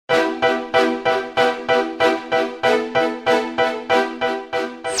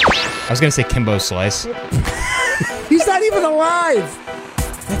was going to say Kimbo Slice. He's not even alive.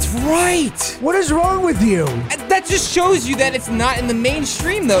 That's right. What is wrong with you? That just shows you that it's not in the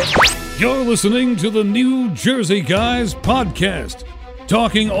mainstream, though. You're listening to the New Jersey Guys podcast,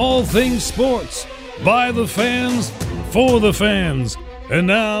 talking all things sports, by the fans, for the fans. And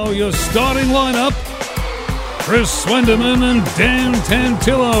now your starting lineup, Chris Swenderman and Dan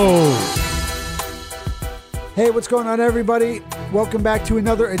Tantillo. Hey, what's going on, everybody? Welcome back to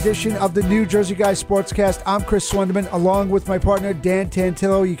another edition of the New Jersey Guys Sportscast. I'm Chris Swenderman, along with my partner, Dan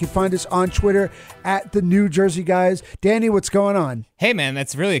Tantillo. You can find us on Twitter at the New Jersey Guys. Danny, what's going on? Hey, man,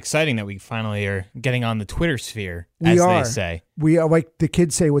 that's really exciting that we finally are getting on the Twitter sphere, they say. We are, like the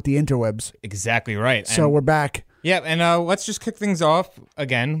kids say, with the interwebs. Exactly right. So we're back. Yeah, and let's just kick things off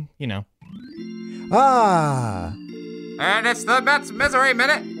again, you know. And it's the Mets Misery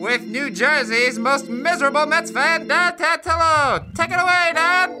Minute with New Jersey's most miserable Mets fan, Dan Tantillo. Take it away,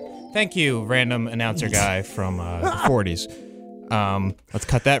 Dan. Thank you, random announcer guy from the 40s. Let's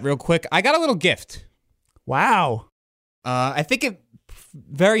cut that real quick. I got a little gift. Wow. I think it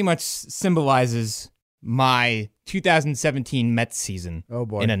very much symbolizes my 2017 Mets season. Oh,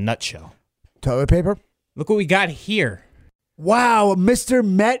 boy. In a nutshell. Toilet paper? Look what we got here. Wow, Mr.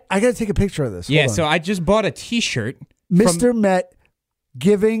 Met. I got to take a picture of this. Yeah, so I just bought a T-shirt. Mr. Met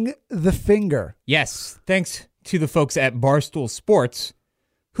giving the finger. Yes, thanks to the folks at Barstool Sports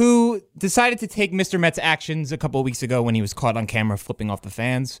who decided to take Mr. Met's actions a couple of weeks ago when he was caught on camera flipping off the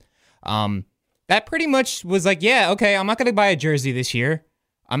fans. That pretty much was like, yeah, okay, I'm not going to buy a jersey this year.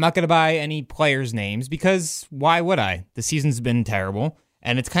 I'm not going to buy any players' names because why would I? The season's been terrible,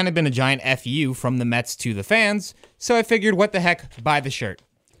 and it's kind of been a giant FU from the Mets to the fans, so I figured, what the heck, buy the shirt.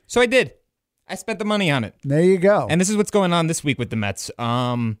 So I did. I spent the money on it. There you go. And this is what's going on this week with the Mets.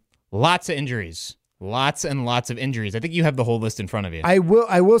 Lots of injuries. Lots and lots of injuries. I think you have the whole list in front of you. I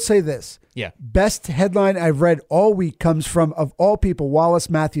will say this. Yeah. Best headline I've read all week comes from, of all people, Wallace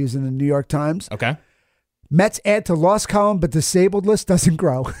Matthews in the New York Times. Okay. Mets add to lost column, but disabled list doesn't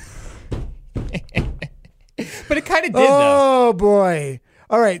grow. But it kind of did, though. Oh, boy.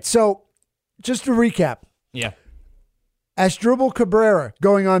 All right, so just to recap. Yeah. Asdrubal Cabrera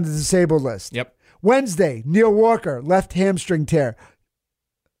going on the disabled list. Yep. Wednesday, Neil Walker, left hamstring tear,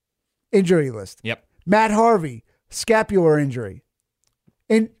 injury list. Yep. Matt Harvey, scapular injury,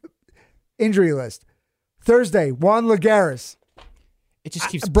 injury list. Thursday, Juan Lagares. It just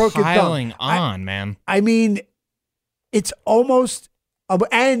keeps broken piling thumb. on, man. I mean, it's almost,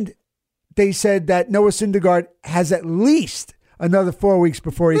 and they said that Noah Syndergaard has at least another 4 weeks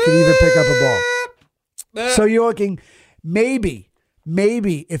before he can even pick up a ball. So you're looking, maybe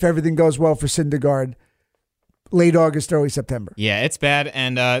if everything goes well for Syndergaard, late August, early September. Yeah, it's bad.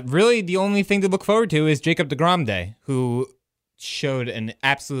 And really the only thing to look forward to is Jacob deGrom Day, who showed an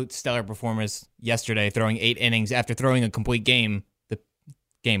absolute stellar performance yesterday, throwing 8 innings after throwing a complete game the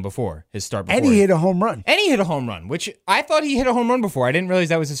game before, his start before. And he hit a home run. Which I thought he hit a home run before. I didn't realize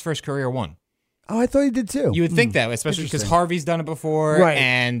that was his first career one. Oh, I thought he did too. You would think that, especially because Harvey's done it before, right?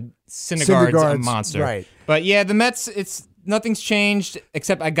 And Syndergaard's a monster, right? But yeah, the Mets, nothing's changed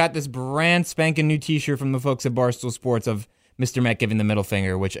except I got this brand spanking new T-shirt from the folks at Barstool Sports of Mr. Met giving the middle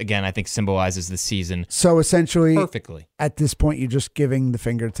finger, which again I think symbolizes the season. So essentially, perfectly at this point, you're just giving the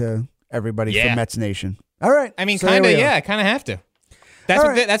finger to everybody from Mets Nation. All right, I mean, so kind of, yeah, I kind of have to.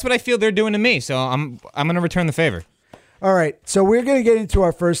 That's what I feel they're doing to me. So I'm going to return the favor. All right, so we're going to get into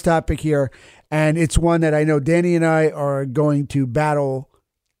our first topic here. And it's one that I know Danny and I are going to battle.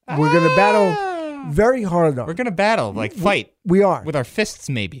 We're going to battle very hard on. We're going to battle, like fight. We are. With our fists,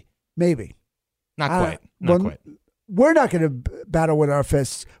 maybe. Maybe. Not quite. Not quite. We're not going to battle with our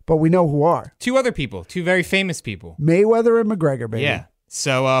fists, but we know who are. 2 other people. 2 very famous people. Mayweather and McGregor, baby. Yeah.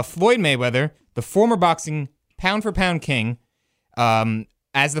 So Floyd Mayweather, the former boxing pound-for-pound king,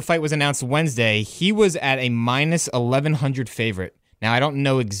 as the fight was announced Wednesday, he was at a minus 1,100 favorite. Now, I don't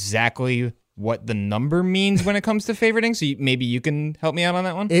know exactly what the number means when it comes to favoriting, so maybe you can help me out on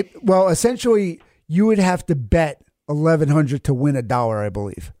that one? Well, essentially, you would have to bet 1,100 to win $1, I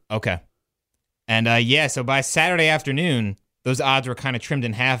believe. Okay. And so by Saturday afternoon, those odds were kind of trimmed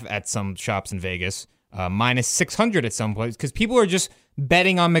in half at some shops in Vegas, minus 600 at some place, because people are just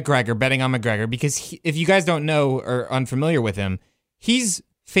betting on McGregor, because if you guys don't know or unfamiliar with him, he's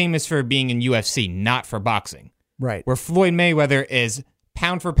famous for being in UFC, not for boxing. Right. Where Floyd Mayweather is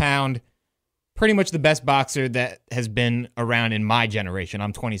pound for pound, pretty much the best boxer that has been around in my generation.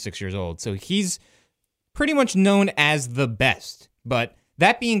 I'm 26 years old. So he's pretty much known as the best. But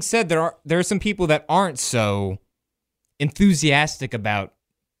that being said, there are some people that aren't so enthusiastic about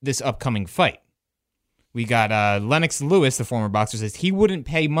this upcoming fight. We got Lennox Lewis, the former boxer, says he wouldn't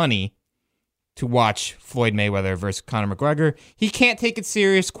pay money to watch Floyd Mayweather versus Conor McGregor. He can't take it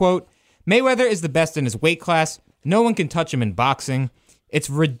serious, quote, Mayweather is the best in his weight class. No one can touch him in boxing. It's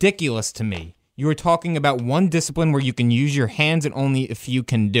ridiculous to me. You are talking about one discipline where you can use your hands and only a few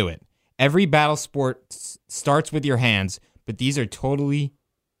can do it. Every battle sport starts with your hands, but these are totally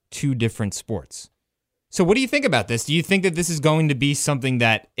two different sports. So what do you think about this? Do you think that this is going to be something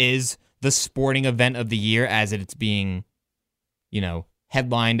that is the sporting event of the year as it's being,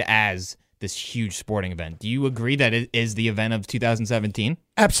 headlined as this huge sporting event? Do you agree that it is the event of 2017?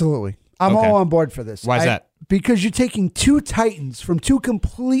 Absolutely. I'm all on board for this. Why is that? Because you're taking two titans from two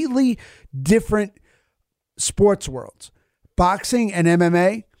completely different sports worlds, boxing and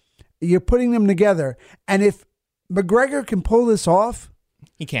MMA. You're putting them together. And if McGregor can pull this off,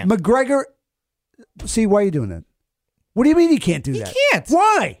 he can't. McGregor, see, why are you doing that? What do you mean he can't do that? He can't.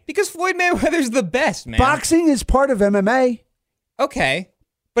 Why? Because Floyd Mayweather's the best, man. Boxing is part of MMA. Okay.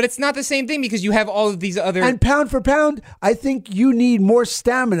 But it's not the same thing because you have all of these other... And pound for pound, I think you need more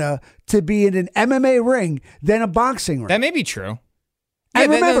stamina to be in an MMA ring than a boxing ring. That may be true. And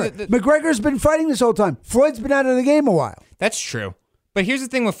remember, McGregor's been fighting this whole time. Floyd's been out of the game a while. That's true. But here's the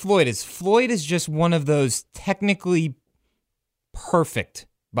thing with Floyd is just one of those technically perfect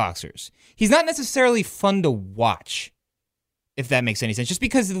boxers. He's not necessarily fun to watch, if that makes any sense. Just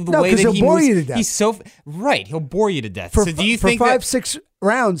because of the way that he'll he bore moves, you to death. He's so right. He'll bore you to death. So do you for think 5-6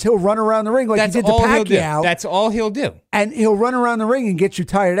 rounds, he'll run around the ring like he did to Pacquiao. That's all he'll do. And he'll run around the ring and get you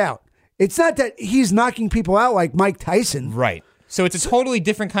tired out. It's not that he's knocking people out like Mike Tyson. Right. So it's a totally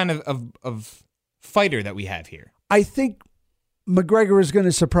different kind of fighter that we have here. I think McGregor is going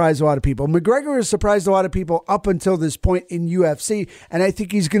to surprise a lot of people. McGregor has surprised a lot of people up until this point in UFC, and I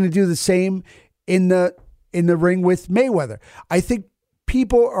think he's going to do the same in the ring with Mayweather. I think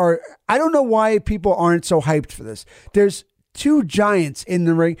I don't know why people aren't so hyped for this. There's two giants in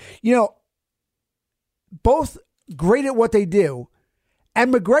the ring, both great at what they do,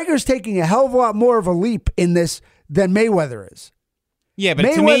 and McGregor's taking a hell of a lot more of a leap in this than Mayweather is. Yeah, but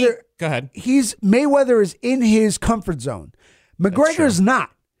to me, go ahead. Mayweather is in his comfort zone. McGregor's not.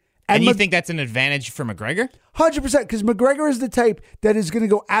 And you think that's an advantage for McGregor? 100%, because McGregor is the type that is going to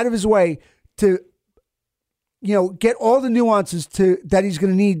go out of his way to, get all the nuances that he's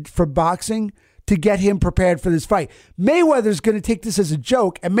going to need for boxing to get him prepared for this fight. Mayweather's going to take this as a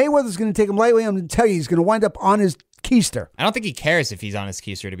joke, and Mayweather's going to take him lightly. I'm going to tell you, he's going to wind up on his keister. I don't think he cares if he's on his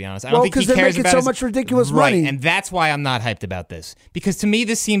keister, to be honest. I don't think he cares because they're making so much ridiculous money. Right, and that's why I'm not hyped about this. Because to me,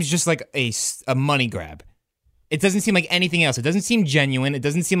 this seems just like a money grab. It doesn't seem like anything else. It doesn't seem genuine. It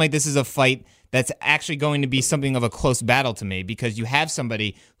doesn't seem like this is a fight that's actually going to be something of a close battle to me, because you have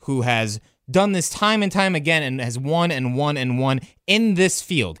somebody who has done this time and time again and has won and won and won in this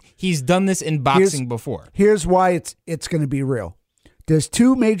field. He's done this in boxing before. Here's why it's going to be real. There's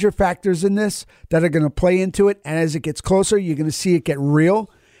two major factors in this that are going to play into it, and as it gets closer, you're going to see it get real.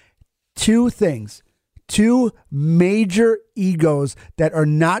 Two things. Two major egos that are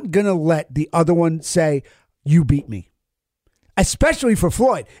not going to let the other one say, you beat me. Especially for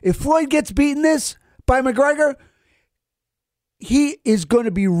Floyd. If Floyd gets beaten this by McGregor, he is going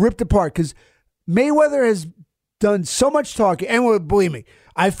to be ripped apart, because Mayweather has done so much talking. And believe me,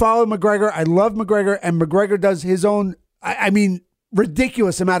 I follow McGregor. I love McGregor, and McGregor does his own,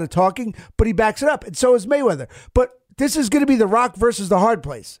 ridiculous amount of talking, but he backs it up. And so is Mayweather. But this is going to be the rock versus the hard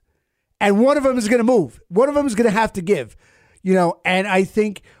place. And one of them is going to move. One of them is going to have to give. And I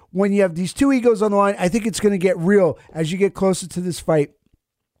think when you have these two egos on the line, I think it's going to get real as you get closer to this fight.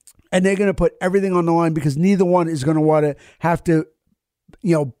 And they're going to put everything on the line, because neither one is going to want to have to,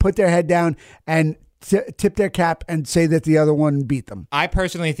 put their head down and tip their cap and say that the other one beat them. I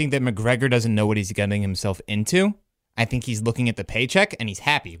personally think that McGregor doesn't know what he's getting himself into. I think he's looking at the paycheck and he's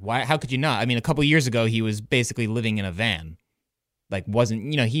happy. Why? How could you not? I mean, a couple years ago, he was basically living in a van. He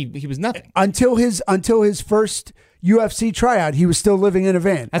was nothing. Until his first UFC tryout, he was still living in a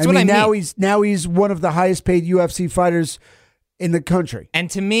van. That's what I mean. Now he's one of the highest paid UFC fighters in the country. And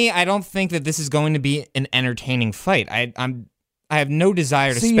to me, I don't think that this is going to be an entertaining fight. I have no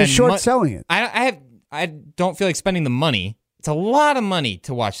desire to spend. You're short selling it. I don't feel like spending the money. It's a lot of money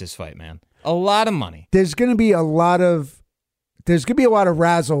to watch this fight, man. A lot of money. There's going to be a lot of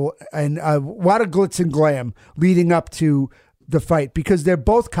razzle and a lot of glitz and glam leading up to the fight, because they're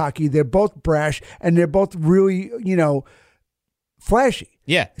both cocky, they're both brash, and they're both really, flashy.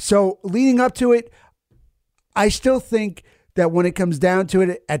 Yeah. So leading up to it, I still think that when it comes down to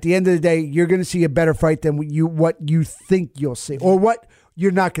it, at the end of the day, you're going to see a better fight than what you think you'll see, or what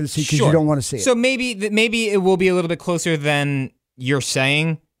you're not going to see because you don't want to see it. So maybe it will be a little bit closer than you're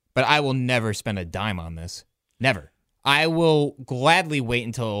saying, but I will never spend a dime on this. Never. I will gladly wait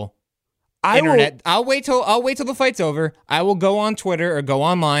until internet. I'll wait till the fight's over. I will go on Twitter or go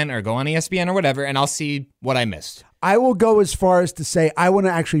online or go on ESPN or whatever, and I'll see what I missed. I will go as far as to say I want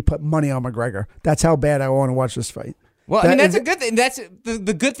to actually put money on McGregor. That's how bad I want to watch this fight. Well, I mean, that's a good thing. That's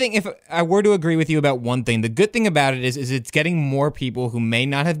the good thing. If I were to agree with you about one thing, the good thing about it is it's getting more people who may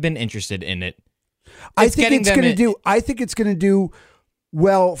not have been interested in it. I think it's going to do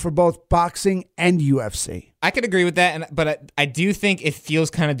well for both boxing and UFC. I could agree with that, but I do think it feels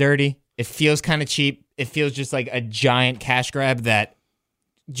kind of dirty. It feels kind of cheap. It feels just like a giant cash grab that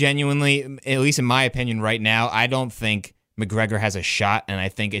genuinely, at least in my opinion right now, I don't think McGregor has a shot, and I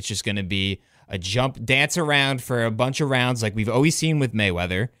think it's just going to be a dance around for a bunch of rounds like we've always seen with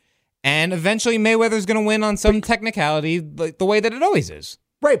Mayweather, and eventually Mayweather's going to win on some technicality like the way that it always is.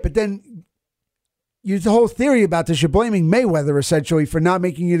 Right, but then the whole theory about this, you're blaming Mayweather essentially for not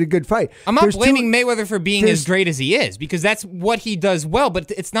making it a good fight. I'm not blaming Mayweather for being as great as he is, because that's what he does well, but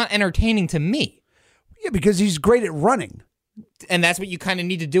it's not entertaining to me. Yeah, because he's great at running. And that's what you kind of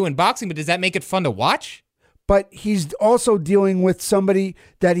need to do in boxing, but does that make it fun to watch? But he's also dealing with somebody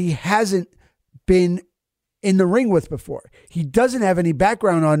that he hasn't been in the ring with before. He doesn't have any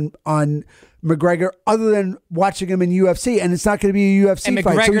background on McGregor other than watching him in UFC, and it's not going to be a UFC fight.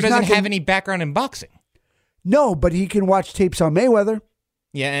 And McGregor doesn't have any background in boxing. No, but he can watch tapes on Mayweather.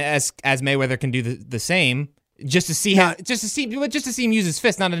 Yeah, as Mayweather can do the same, just to see him use his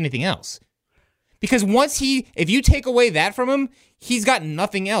fist, not anything else. Because if you take away that from him, he's got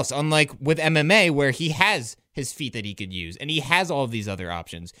nothing else. Unlike with MMA, where he has his feet that he could use, and he has all of these other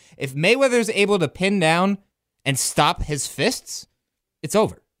options. If Mayweather's able to pin down and stop his fists, it's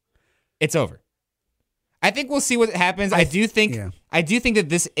over. It's over. I think we'll see what happens. I do think that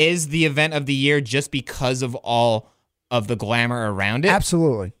this is the event of the year just because of all of the glamour around it.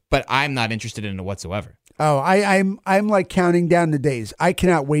 Absolutely. But I'm not interested in it whatsoever. Oh, I'm like counting down the days. I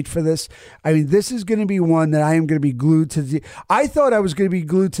cannot wait for this. I mean, this is going to be one that I am going to be glued to. I thought I was going to be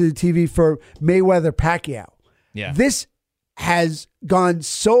glued to the TV for Mayweather-Pacquiao. Yeah. This has gone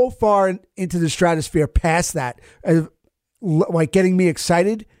so far into the stratosphere past that, like getting me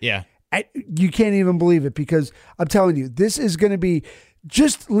excited. Yeah. You can't even believe it, because I'm telling you, this is going to be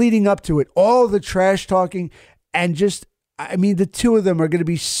just leading up to it. All the trash talking and the two of them are going to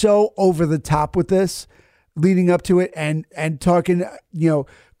be so over the top with this leading up to it and talking,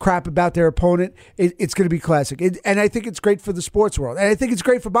 crap about their opponent. It's going to be classic. And I think it's great for the sports world. And I think it's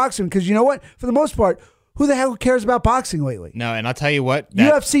great for boxing, because you know what? For the most part, who the hell cares about boxing lately? No, and I'll tell you what.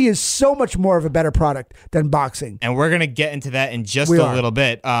 UFC is so much more of a better product than boxing. And we're going to get into that in just a little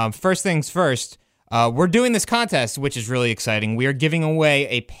bit. First things first, we're doing this contest, which is really exciting. We are giving away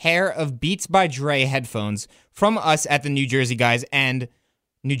a pair of Beats by Dre headphones from us at the New Jersey Guys and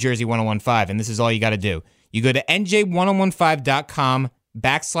New Jersey 1015. And this is all you got to do. You go to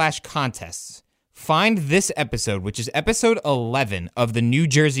nj1015.com/contests. Find this episode, which is episode 11 of the New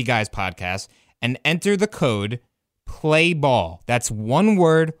Jersey Guys podcast, and enter the code PLAYBALL. That's one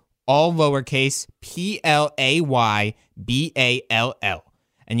word, all lowercase, PLAYBALL.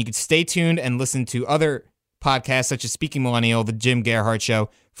 And you can stay tuned and listen to other podcasts such as Speaking Millennial, The Jim Gerhardt Show,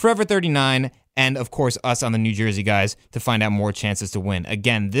 Forever 39, and of course us on the New Jersey Guys to find out more chances to win.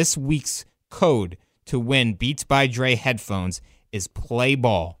 Again, this week's code to win Beats by Dre headphones is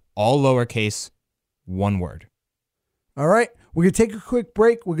PLAYBALL, all lowercase, one word. All right, we're going to take a quick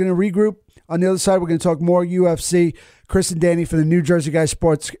break. We're going to regroup. On the other side, we're going to talk more UFC. Chris and Danny for the New Jersey Guys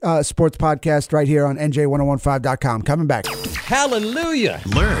Sports Podcast right here on NJ1015.com. Coming back. Hallelujah.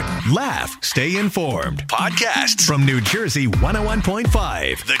 Learn, laugh, stay informed. Podcasts from New Jersey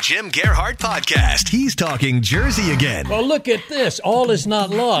 101.5. The Jim Gerhardt Podcast. He's talking Jersey again. Well, look at this. All is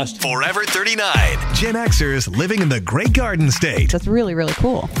not lost. Forever 39. Gen Xers living in the Great Garden State. That's really, really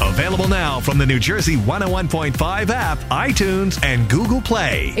cool. Available now from the New Jersey 101.5 app, iTunes, and Google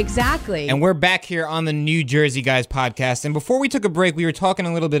Play. Exactly. And we're back here on the New Jersey Guys Podcast. And before we took a break, we were talking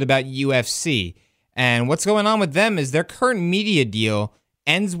a little bit about UFC. And what's going on with them is their current media deal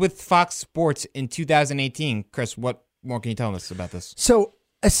ends with Fox Sports in 2018. Chris, what more can you tell us about this? So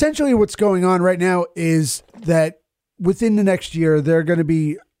essentially what's going on right now is that within the next year, they're going to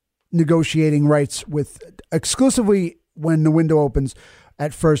be negotiating rights with exclusively when the window opens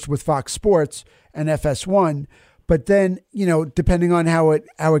at first with Fox Sports and FS1. But then, depending on how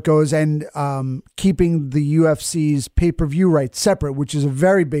it goes and keeping the UFC's pay-per-view rights separate, which is a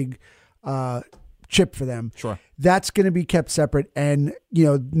very big chip for them. Sure. That's going to be kept separate, and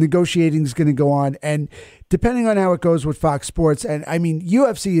negotiating is going to go on, and depending on how it goes with Fox Sports, and I mean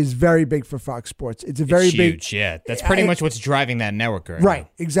UFC is very big for Fox Sports. It's huge, big, yeah. That's pretty much what's driving that network right right? now.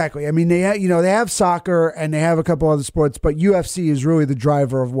 Exactly. I mean they have soccer and they have a couple other sports, but UFC is really the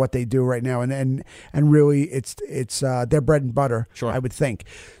driver of what they do right now, and really it's their bread and butter. Sure. I would think.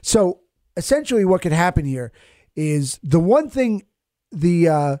 So essentially, what could happen here is the one thing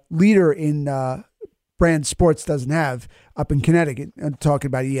the leader in brand sports doesn't have up in Connecticut, I'm talking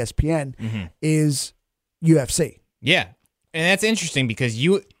about ESPN, is UFC. Yeah. And that's interesting because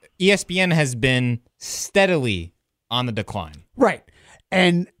ESPN has been steadily on the decline. Right.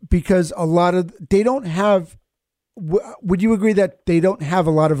 And because they don't have, would you agree that they don't have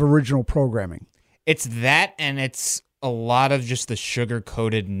a lot of original programming? It's that, and it's a lot of just the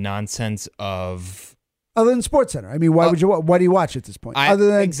sugar-coated nonsense of... Other than SportsCenter. I mean, why do you watch at this point? Other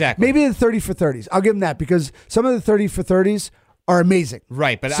than exactly. Maybe the 30 for 30s. I'll give them that because some of the 30 for 30s are amazing.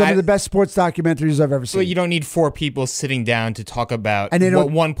 Right, but some of the best sports documentaries I've ever seen. But you don't need 4 people sitting down to talk about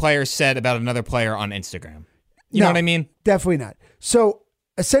what one player said about another player on Instagram. You know what I mean? Definitely not. So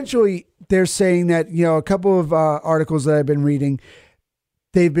essentially, they're saying that a couple of articles that I've been reading,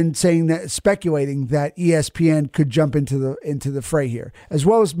 they've been speculating that ESPN could jump into the fray here, as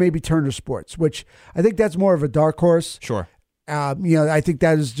well as maybe Turner Sports, which I think that's more of a dark horse. Sure. I think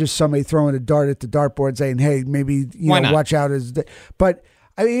that is just somebody throwing a dart at the dartboard, saying, "Hey, maybe watch out." But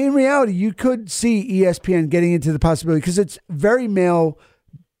I mean, in reality, you could see ESPN getting into the possibility because it's very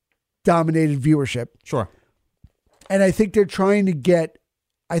male-dominated viewership. Sure. And I think they're trying to get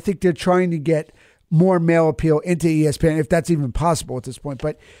more male appeal into ESPN, if that's even possible at this point.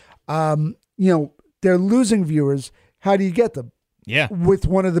 But, they're losing viewers. How do you get them? Yeah. With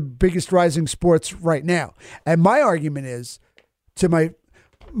one of the biggest rising sports right now. And my argument is, to my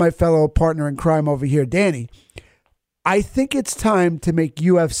fellow partner in crime over here, Danny, I think it's time to make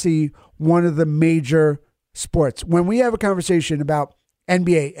UFC one of the major sports. When we have a conversation about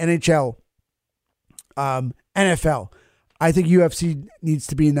NBA, NHL, NFL, I think UFC needs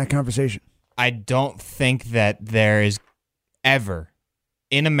to be in that conversation. I don't think that there is ever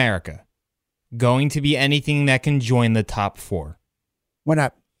in America going to be anything that can join the top 4. Why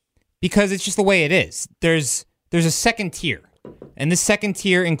not? Because it's just the way it is. There's a second tier, and this second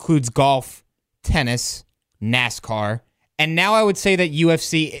tier includes golf, tennis, NASCAR, and now I would say that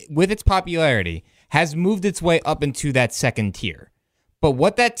UFC, with its popularity, has moved its way up into that second tier. But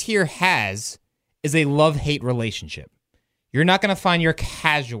what that tier has is a love-hate relationship. You're not going to find your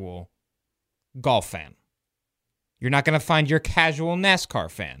casual golf fan. You're not going to find your casual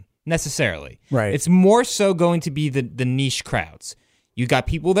NASCAR fan, necessarily. Right. It's more so going to be the niche crowds. You got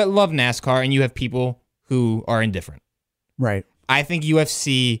people that love NASCAR, and you have people who are indifferent. Right. I think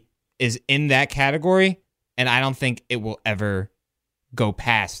UFC is in that category, and I don't think it will ever go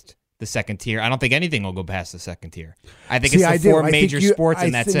past the second tier. I don't think anything will go past the second tier. I think it's the 4 major sports,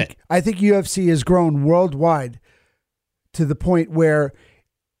 and that's it. I think UFC has grown worldwide to the point where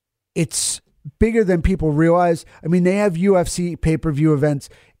it's bigger than people realize. I mean, they have UFC pay-per-view events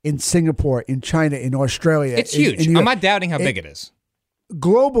in Singapore, in China, in Australia. It's huge. I'm not doubting how big it is.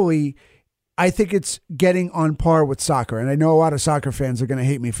 Globally, I think it's getting on par with soccer. And I know a lot of soccer fans are going to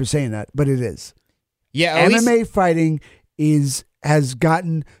hate me for saying that, but it is. Yeah, MMA fighting has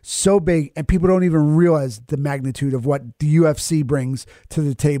gotten so big, and people don't even realize the magnitude of what the UFC brings to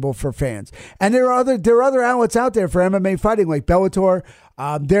the table for fans. And there are other outlets out there for MMA fighting, like Bellator.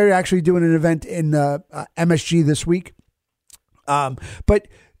 They're actually doing an event in MSG this week. But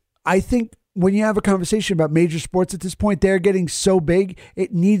I think when you have a conversation about major sports at this point, they're getting so big,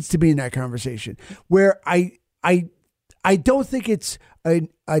 it needs to be in that conversation. Where I don't think it's a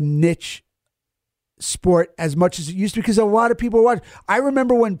niche sport as much as it used to, because a lot of people watch. I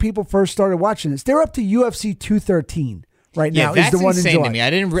remember when people first started watching this, they're up to UFC 213 right now. That's is the one insane in to me.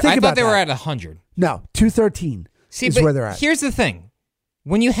 July. I thought they were at 100. No, 213 is where they're at. Here's the thing: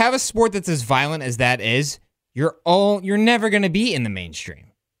 when you have a sport that's as violent as that is, you're never going to be in the mainstream.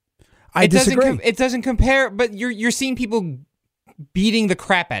 I disagree. It doesn't compare, but you're seeing people beating the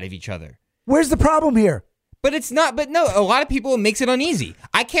crap out of each other. Where's the problem here? But it's not. But no, a lot of people, it makes it uneasy.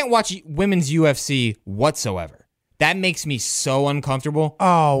 I can't watch women's UFC whatsoever. That makes me so uncomfortable.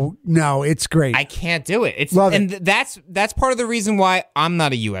 Oh no, it's great. I can't do it. Love and it. That's part of the reason why I'm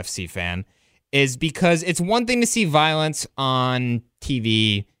not a UFC fan, is because it's one thing to see violence on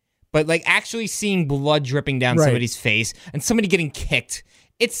TV, but like actually seeing blood dripping down somebody's face and somebody getting kicked,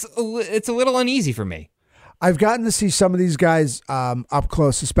 it's a little uneasy for me. I've gotten to see some of these guys up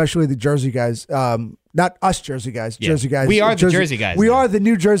close, especially the Jersey guys. Not us Jersey guys. Yeah. Jersey guys. We are the Jersey guys. We now. are the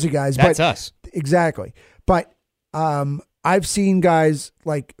New Jersey guys. That's but us. exactly. But I've seen guys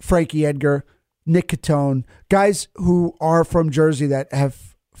like Frankie Edgar, Nick Catone, guys who are from Jersey that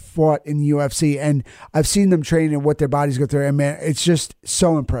have fought in the UFC, and I've seen them train and what their bodies go through. And man, it's just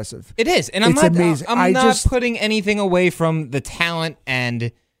so impressive. It is, and It's amazing. I'm not putting anything away from the talent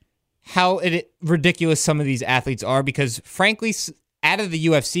and how ridiculous some of these athletes are, because frankly, out of the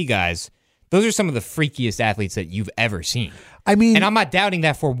UFC guys, those are some of the freakiest athletes that you've ever seen. I mean, and I'm not doubting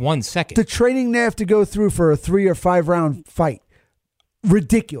that for 1 second. The training they have to go through for a 3 or 5 round fight,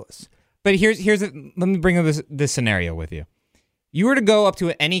 ridiculous. But let me bring up this scenario with you. You were to go up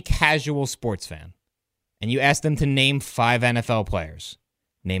to any casual sports fan, and you ask them to name 5 NFL players,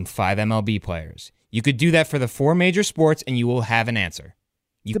 name 5 MLB players. You could do that for the 4 major sports, and you will have an answer.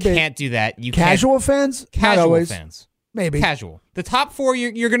 You can't do that. Casual fans? Casual fans. Maybe. Casual. The top 4,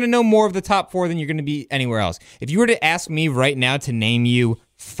 you're going to know more of the top 4 than you're going to be anywhere else. If you were to ask me right now to name you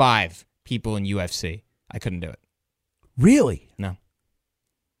 5 people in UFC, I couldn't do it. Really? No.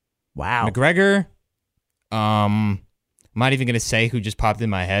 Wow. McGregor, I'm not even going to say who just popped in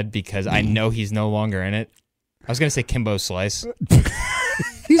my head because I know he's no longer in it. I was going to say Kimbo Slice.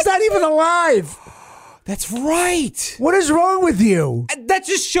 He's not even alive. That's right. What is wrong with you? That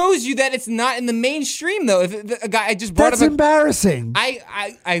just shows you that it's not in the mainstream, though. If a guy I just brought That's up, embarrassing.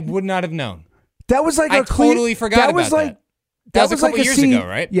 I would not have known. That was like I totally forgot about that. That was a couple years ago,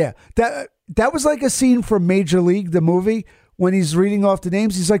 right? Yeah. That was like a scene from Major League, the movie, when he's reading off the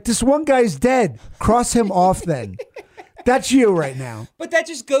names. He's like, this one guy's dead. Cross him off then. That's you right now. But that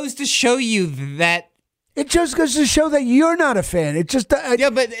just goes to show you that. It just goes to show that you're not a fan. It just yeah,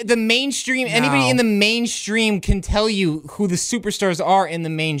 but the mainstream, anybody in the mainstream can tell you who the superstars are in the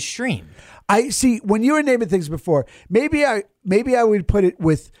mainstream. I see. When you were naming things before, maybe I would put it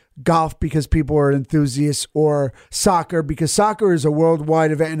with golf because people are enthusiasts, or soccer because soccer is a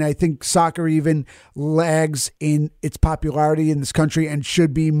worldwide event, and I think soccer even lags in its popularity in this country and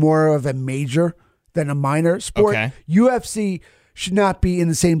should be more of a major than a minor sport. Okay. UFC should not be in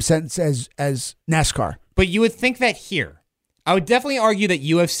the same sentence as NASCAR. But you would think that here. I would definitely argue that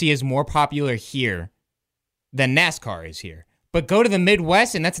UFC is more popular here than NASCAR is here. But go to the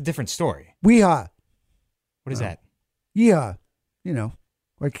Midwest, and that's a different story. Weehaw. What is that? Yeah. You know,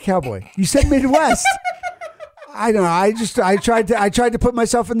 like a cowboy. You said Midwest. I don't know. I tried to put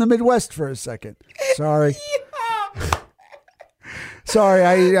myself in the Midwest for a second. Sorry. Sorry,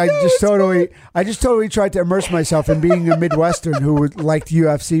 I just totally tried to immerse myself in being a Midwestern who liked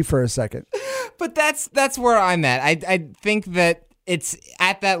UFC for a second. But that's where I'm at. I think that it's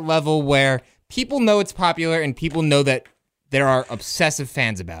at that level where people know it's popular and people know that there are obsessive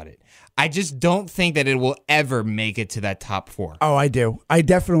fans about it. I just don't think that it will ever make it to that top 4. Oh, I do. I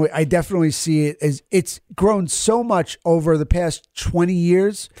definitely see it as it's grown so much over the past 20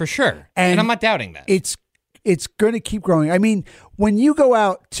 years. For sure. And I'm not doubting that. It's going to keep growing. I mean, when you go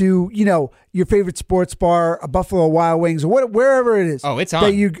out to, your favorite sports bar, a Buffalo Wild Wings, or wherever it is. Oh, it's on.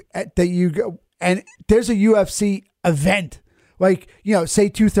 That you go, and there's a UFC event, like, say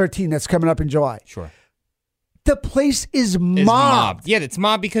 213 that's coming up in July. Sure. The place is mobbed. Yeah, it's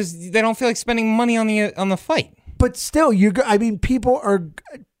mobbed because they don't feel like spending money on the fight. But still, people are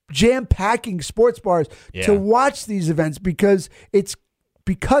jam-packing sports bars to watch these events because it's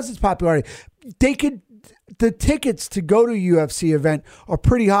popularity. The tickets to go to a UFC event are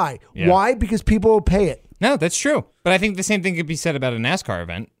pretty high. Yeah. Why? Because people will pay it. No, that's true. But I think the same thing could be said about a NASCAR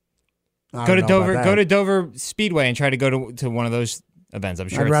event. Go to Dover Speedway and try to go to one of those events. I'm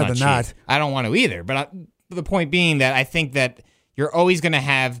sure I'd it's rather not cheap. I don't want to either. But the point being that I think that you're always going to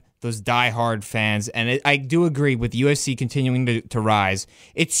have those diehard fans. And I do agree with UFC continuing to rise.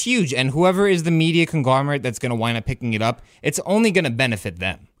 It's huge. And whoever is the media conglomerate that's going to wind up picking it up, it's only going to benefit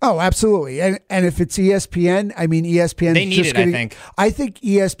them. Oh, absolutely. And if it's ESPN, ESPN... They need it, I think. I think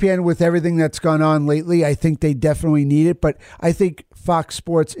ESPN, with everything that's gone on lately, I think they definitely need it. But I think Fox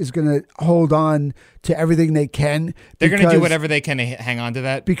Sports is going to hold on to everything they can. They're going to do whatever they can to hang on to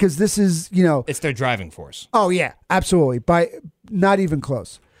that. Because this is, It's their driving force. Oh, yeah, absolutely. Not even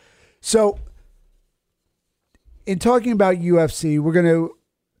close. So, in talking about UFC, we're going to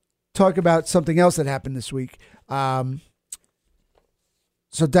talk about something else that happened this week. So,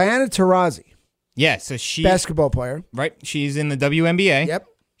 Diana Taurasi. Yeah, so she... Basketball player. Right. She's in the WNBA. Yep.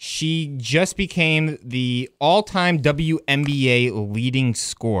 She just became the all-time WNBA leading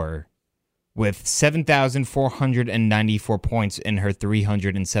scorer with 7,494 points in her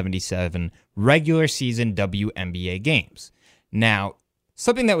 377 regular season WNBA games. Now,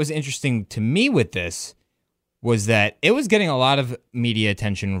 something that was interesting to me with this was that it was getting a lot of media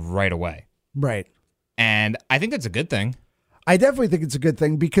attention right away. Right. And I think that's a good thing. I definitely think it's a good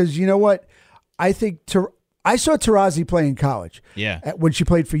thing because you know what? I think I saw Taurasi play in college. Yeah. When she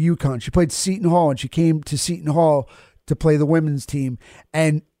played for UConn. She played Seton Hall, and she came to Seton Hall to play the women's team.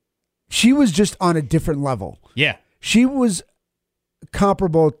 And she was just on a different level. Yeah. She was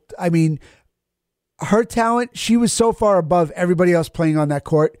comparable. I mean, her talent, she was so far above everybody else playing on that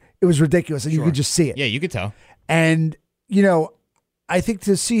court. It was ridiculous, and you could just see it. Yeah, you could tell. And, I think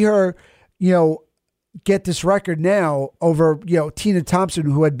to see her, get this record now over, Tina Thompson,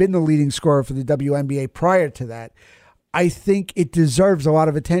 who had been the leading scorer for the WNBA prior to that, I think it deserves a lot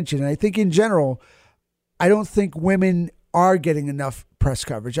of attention. And I think in general, I don't think women are getting enough press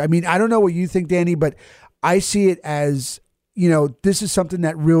coverage. I mean, I don't know what you think, Danny, but I see it as, this is something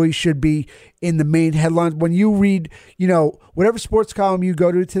that really should be in the main headlines. When you read, whatever sports column you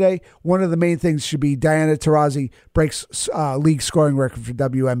go to today, one of the main things should be Diana Taurasi breaks league scoring record for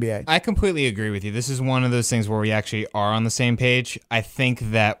WNBA. I completely agree with you. This is one of those things where we actually are on the same page. I think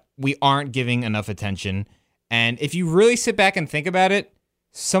that we aren't giving enough attention. And if you really sit back and think about it,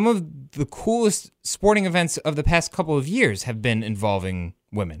 some of the coolest sporting events of the past couple of years have been involving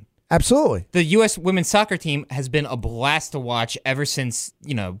women. Absolutely. The U.S. women's soccer team has been a blast to watch ever since,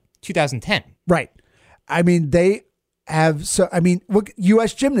 2010. Right. I mean, they have, look,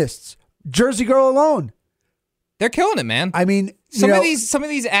 U.S. gymnasts, Jersey girl alone. They're killing it, man. I mean, some of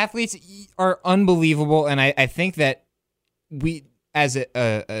these athletes are unbelievable, and I think that we, as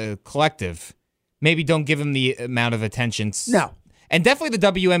a collective, maybe don't give them the amount of attention. No. And definitely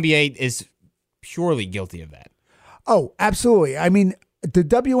the WNBA is purely guilty of that. Oh, absolutely. I mean, the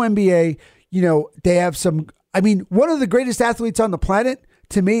WNBA, they have one of the greatest athletes on the planet,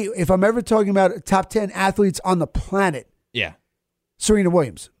 to me, if I'm ever talking about top 10 athletes on the planet. Yeah. Serena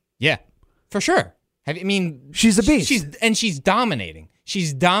Williams. Yeah, for sure. She's a beast. She's dominating.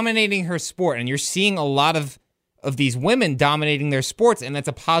 She's dominating her sport, and you're seeing a lot of these women dominating their sports, and that's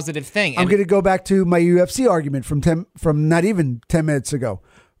a positive thing. I'm going to go back to my UFC argument from not even 10 minutes ago.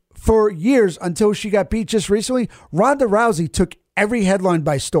 For years, until she got beat just recently, Ronda Rousey took every headline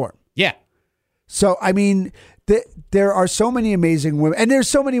by storm. Yeah. So, I mean, there are so many amazing women, and there's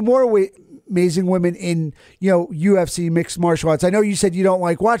so many more amazing women in, UFC, mixed martial arts. I know you said you don't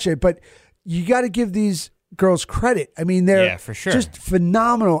like watching it, but you got to give these girls credit. I mean, they're for sure. just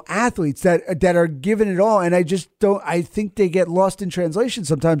phenomenal athletes that are giving it all, and I think they get lost in translation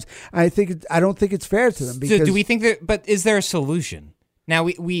sometimes. I don't think it's fair to them. Because, so do we think that, but is there a solution? Now,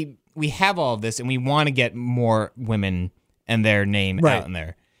 we have all of this, and we want to get more women and their name out in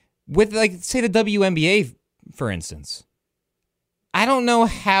there. With, say, the WNBA, for instance. I don't know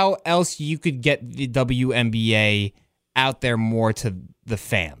how else you could get the WNBA out there more to the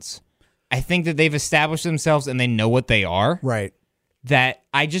fans. I think that they've established themselves and they know what they are. Right. That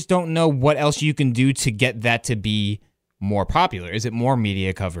I just don't know what else you can do to get that to be more popular. Is it more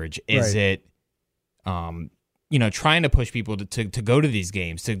media coverage? Is it, trying to push people to go to these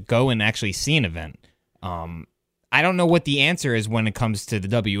games, to go and actually see an event? I don't know what the answer is when it comes to the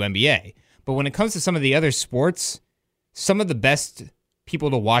WNBA, but when it comes to some of the other sports, some of the best people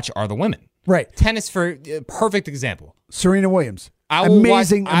to watch are the women. Right. Tennis, for perfect example. Serena Williams. I will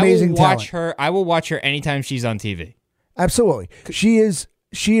amazing watch talent. her. I will watch her anytime she's on TV. Absolutely. She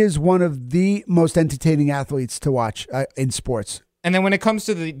is one of the most entertaining athletes to watch in sports. And then when it comes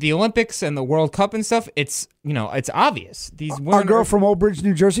to the Olympics and the World Cup and stuff, it's obvious. These women Our girl from Old Bridge,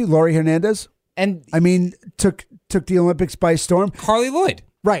 New Jersey, Lori Hernandez, and took the Olympics by storm. Carly Lloyd.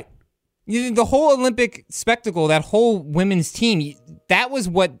 Right. The whole Olympic spectacle, that whole women's team, that was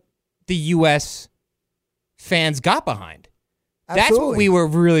what the U.S. fans got behind. Absolutely. That's what we were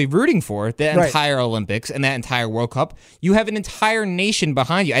really rooting for, the entire Olympics and that entire World Cup. You have an entire nation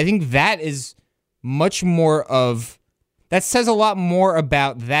behind you. I think that is much more of... That says a lot more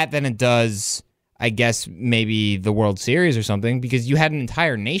about that than it does, I guess, maybe the World Series or something, because you had an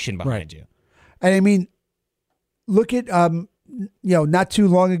entire nation behind you. And I mean, look at, not too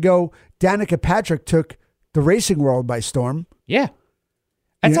long ago, Danica Patrick took the racing world by storm. Yeah.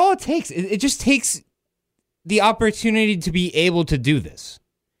 That's all it takes. It just takes the opportunity to be able to do this.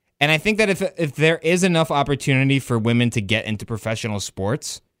 And I think that if there is enough opportunity for women to get into professional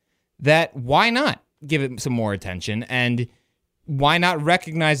sports, that why not give it some more attention, and why not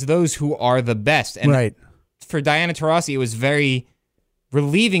recognize those who are the best? And for Diana Taurasi, it was very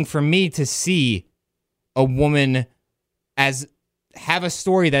relieving for me to see a woman have a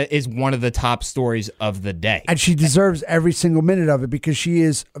story that is one of the top stories of the day. And she deserves every single minute of it, because she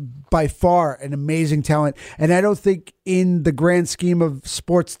is by far an amazing talent. And I don't think in the grand scheme of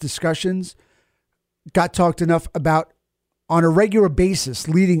sports discussions got talked enough about on a regular basis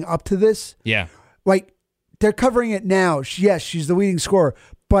leading up to this. Yeah. Like, they're covering it now. Yes, she's the leading scorer,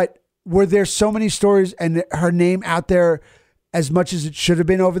 but were there so many stories and her name out there as much as it should have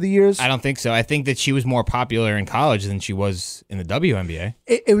been over the years? I don't think so. I think that she was more popular in college than she was in the WNBA.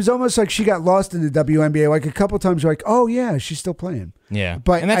 It was almost like she got lost in the WNBA. Like a couple times, you're like, oh yeah, she's still playing. Yeah,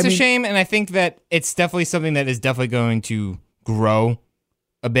 but and that's a shame. And I think that it's definitely something that is definitely going to grow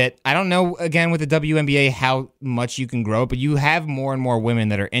a bit. I don't know, again, with the WNBA, how much you can grow, but you have more and more women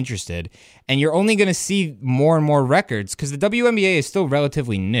that are interested, and you're only going to see more and more records because the WNBA is still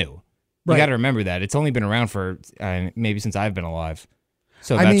relatively new. You got to remember that. It's only been around for maybe since I've been alive.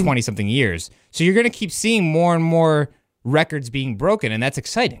 So about 20-something years. So you're going to keep seeing more and more records being broken, and that's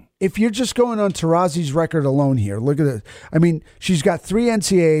exciting. If you're just going on Taurasi's record alone here, look at it. I mean, she's got 3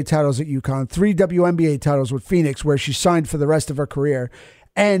 NCAA titles at UConn, 3 WNBA titles with Phoenix, where she signed for the rest of her career.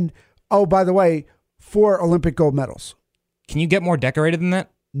 And, oh, by the way, 4 Olympic gold medals. Can you get more decorated than that?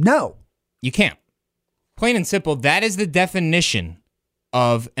 No. You can't. Plain and simple, that is the definition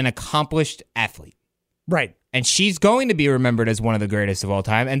of an accomplished athlete. Right. And she's going to be remembered as one of the greatest of all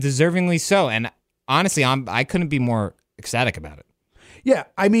time, and deservingly so. And honestly, I couldn't be more ecstatic about it. Yeah,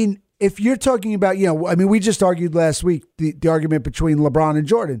 I mean, if you're talking about, we just argued last week the argument between LeBron and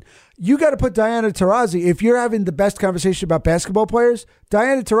Jordan. You got to put Diana Taurasi. If you're having the best conversation about basketball players,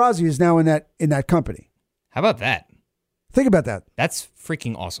 Diana Taurasi is now in that company. How about that? Think about that. That's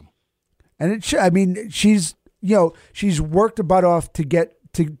freaking awesome. And she's worked her butt off to get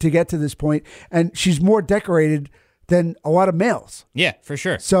to this point, and she's more decorated than a lot of males. Yeah, for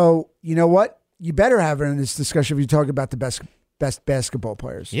sure. So you know what? You better have her in this discussion if you talk about the best basketball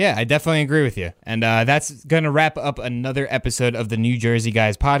players. Yeah, I definitely agree with you. And that's going to wrap up another episode of the New Jersey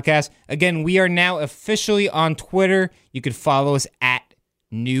Guys podcast. Again, we are now officially on Twitter. You can follow us at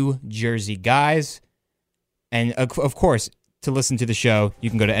New Jersey Guys. And of course, to listen to the show, you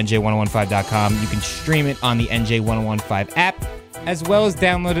can go to NJ1015.com. You can stream it on the NJ1015 app, as well as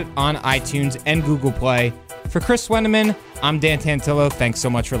download it on iTunes and Google Play. For Chris Wendeman, I'm Dan Tantillo. Thanks so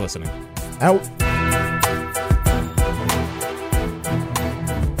much for listening. Out.